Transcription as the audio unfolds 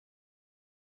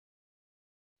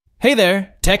Hey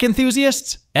there, tech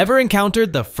enthusiasts! Ever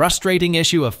encountered the frustrating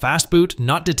issue of Fastboot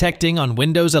not detecting on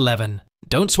Windows 11?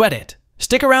 Don't sweat it.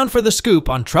 Stick around for the scoop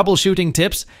on troubleshooting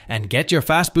tips and get your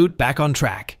Fastboot back on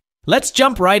track. Let's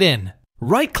jump right in.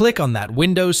 Right-click on that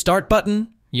Windows Start button,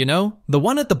 you know, the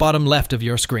one at the bottom left of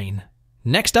your screen.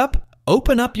 Next up,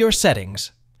 open up your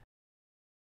settings.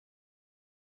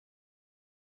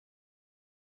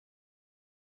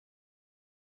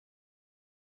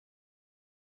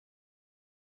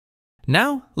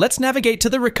 Now, let's navigate to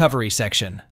the recovery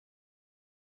section.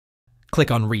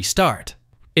 Click on Restart.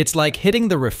 It's like hitting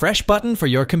the refresh button for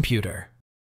your computer.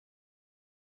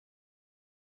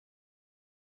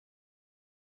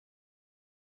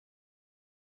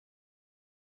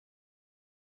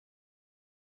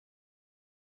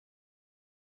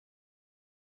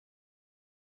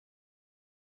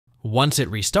 Once it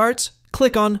restarts,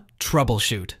 click on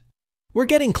Troubleshoot. We're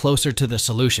getting closer to the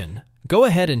solution. Go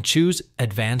ahead and choose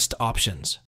Advanced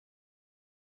Options.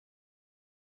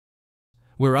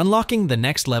 We're unlocking the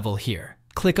next level here.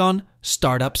 Click on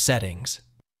Startup Settings.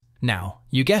 Now,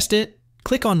 you guessed it,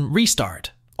 click on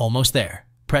Restart. Almost there.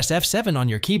 Press F7 on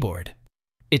your keyboard.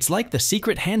 It's like the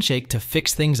secret handshake to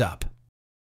fix things up.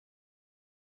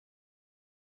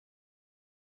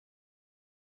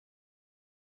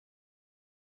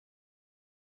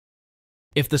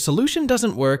 If the solution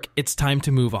doesn't work, it's time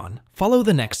to move on. Follow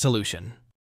the next solution.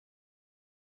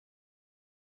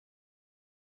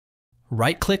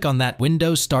 Right-click on that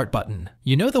Windows Start button.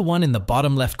 You know, the one in the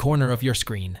bottom left corner of your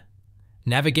screen.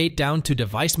 Navigate down to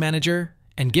Device Manager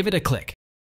and give it a click.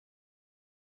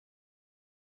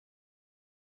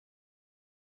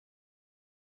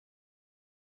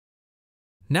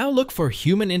 Now look for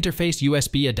Human Interface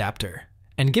USB Adapter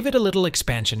and give it a little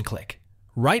expansion click.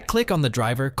 Right-click on the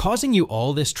driver causing you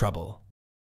all this trouble.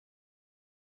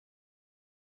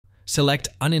 Select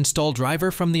Uninstall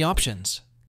Driver from the options.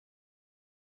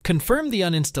 Confirm the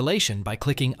uninstallation by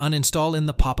clicking Uninstall in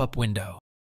the pop-up window.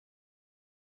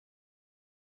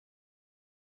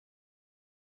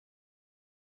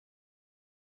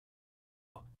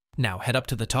 Now head up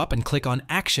to the top and click on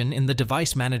Action in the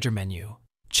Device Manager menu.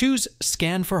 Choose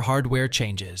Scan for Hardware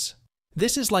Changes.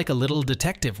 This is like a little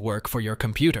detective work for your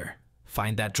computer.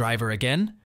 Find that driver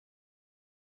again.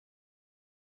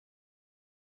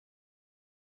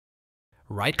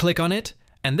 Right-click on it,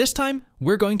 and this time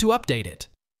we're going to update it.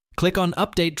 Click on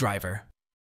Update Driver.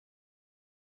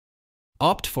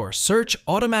 Opt for Search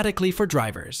automatically for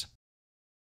drivers.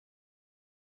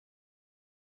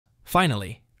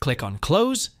 Finally, click on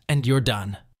Close and you're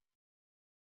done.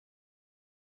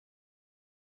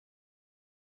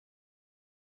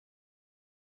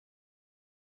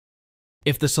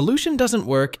 If the solution doesn't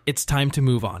work, it's time to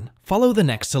move on. Follow the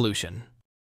next solution.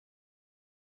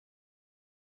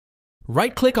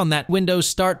 Right-click on that Windows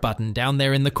Start button down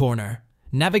there in the corner.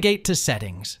 Navigate to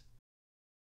Settings.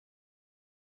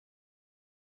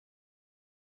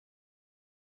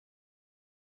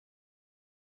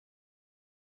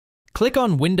 Click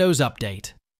on Windows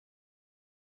Update.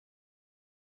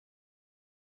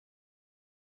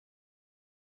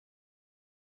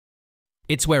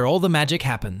 It's where all the magic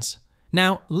happens.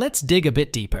 Now, let's dig a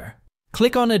bit deeper.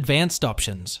 Click on Advanced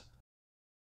Options.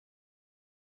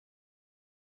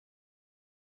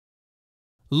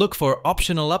 Look for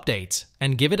Optional Updates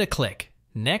and give it a click.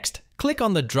 Next, click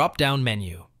on the drop-down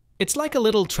menu. It's like a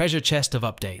little treasure chest of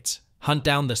updates. Hunt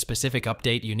down the specific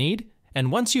update you need,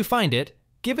 and once you find it,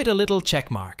 give it a little check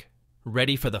mark.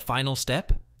 Ready for the final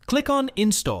step? Click on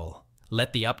Install.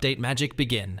 Let the update magic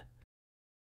begin.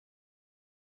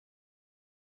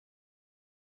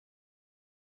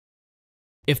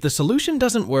 If the solution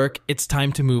doesn't work, it's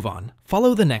time to move on.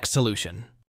 Follow the next solution.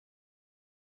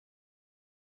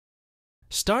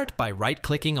 Start by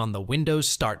right-clicking on the Windows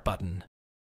Start button.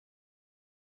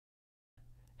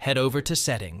 Head over to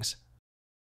Settings.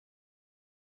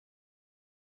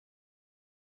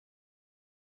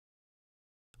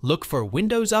 Look for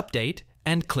Windows Update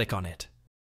and click on it.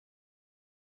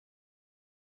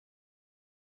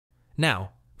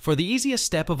 Now, for the easiest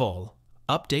step of all,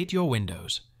 update your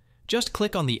Windows. Just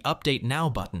click on the Update Now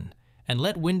button and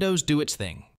let Windows do its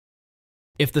thing.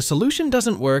 If the solution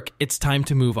doesn't work, it's time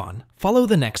to move on. Follow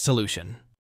the next solution.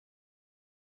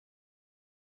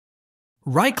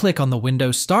 Right-click on the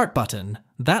Windows Start button,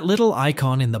 that little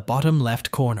icon in the bottom left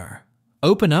corner.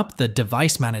 Open up the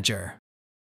Device Manager.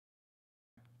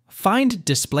 Find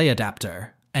Display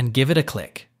Adapter and give it a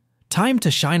click. Time to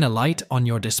shine a light on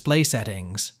your display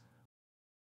settings.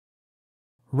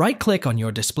 Right-click on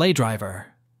your display driver.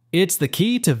 It's the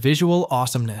key to visual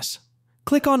awesomeness.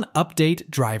 Click on Update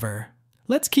Driver.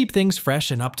 Let's keep things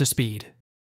fresh and up to speed.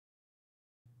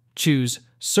 choose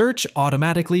Search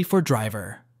automatically for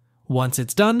driver. Once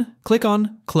it's done, click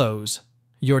on Close.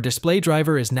 Your display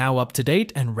driver is now up to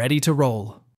date and ready to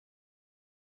roll.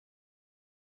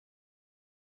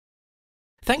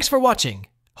 Thanks for watching.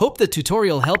 Hope the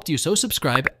tutorial helped you, so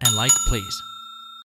subscribe and like please.